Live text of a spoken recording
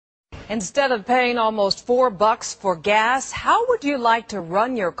Instead of paying almost $4 for gas, how would you like to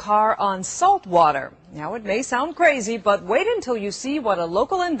run your car on salt water? Now, it may sound crazy, but wait until you see what a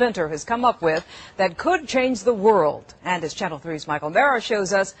local inventor has come up with that could change the world. And as Channel 3's Michael Mara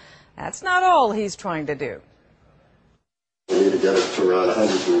shows us, that's not all he's trying to do. We need to get it to around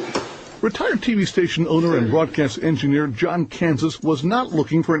 100. Retired TV station owner and broadcast engineer John Kansas was not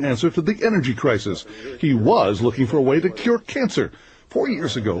looking for an answer to the energy crisis. He was looking for a way to cure cancer. 4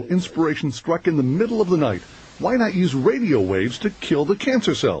 years ago, inspiration struck in the middle of the night. Why not use radio waves to kill the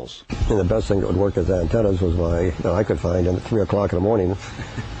cancer cells? And the best thing that would work as antennas was I could find at 3 o'clock in the morning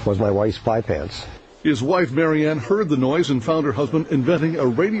was my wife's pie pants. His wife Marianne heard the noise and found her husband inventing a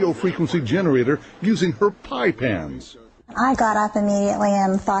radio frequency generator using her pie pans. I got up immediately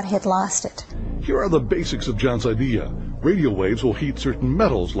and thought he'd lost it. Here are the basics of John's idea. Radio waves will heat certain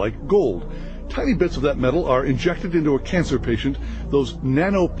metals like gold. Tiny bits of that metal are injected into a cancer patient. Those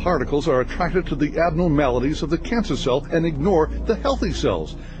nanoparticles are attracted to the abnormalities of the cancer cell and ignore the healthy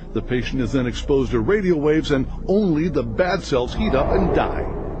cells. The patient is then exposed to radio waves and only the bad cells heat up and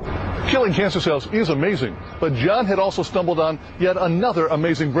die. Killing cancer cells is amazing, but John had also stumbled on yet another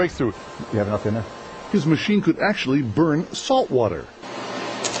amazing breakthrough. You have enough in there? His machine could actually burn salt water.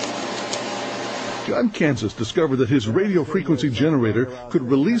 John Kansas discovered that his radio frequency generator could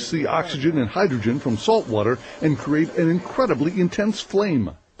release the oxygen and hydrogen from salt water and create an incredibly intense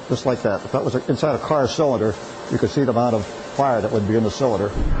flame. Just like that. If that was inside a car cylinder, you could see the amount of fire that would be in the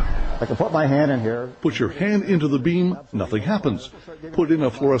cylinder. I can put my hand in here. Put your hand into the beam, nothing happens. Put in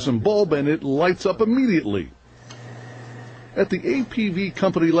a fluorescent bulb and it lights up immediately. At the APV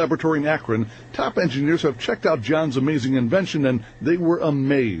Company laboratory in Akron, top engineers have checked out John's amazing invention and they were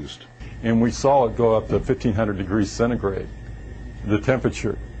amazed. And we saw it go up to 1,500 degrees centigrade, the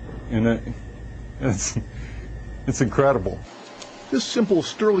temperature, and it's incredible. This simple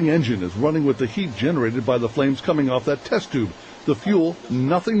Stirling engine is running with the heat generated by the flames coming off that test tube. The fuel,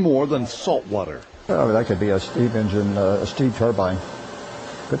 nothing more than salt water. Oh, that could be a steam engine, a steam turbine.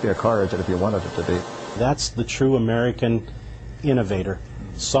 Could be a car engine if you wanted it to be. That's the true American innovator,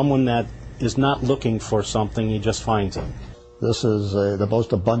 someone that is not looking for something, he just finds it. This is the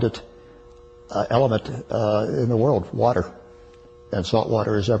most abundant element in the world, water, and salt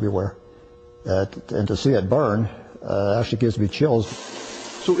water is everywhere. And to see it burn actually gives me chills.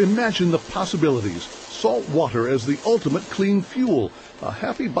 So imagine the possibilities. Salt water as the ultimate clean fuel, a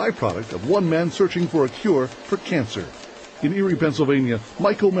happy byproduct of one man searching for a cure for cancer. In Erie, Pennsylvania,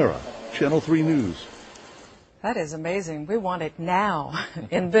 Michael Mara, Channel 3 News. That is amazing. We want it now.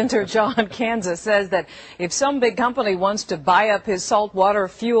 Inventor John Kansas says that if some big company wants to buy up his saltwater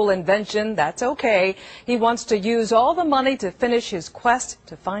fuel invention, that's okay. He wants to use all the money to finish his quest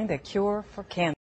to find a cure for cancer.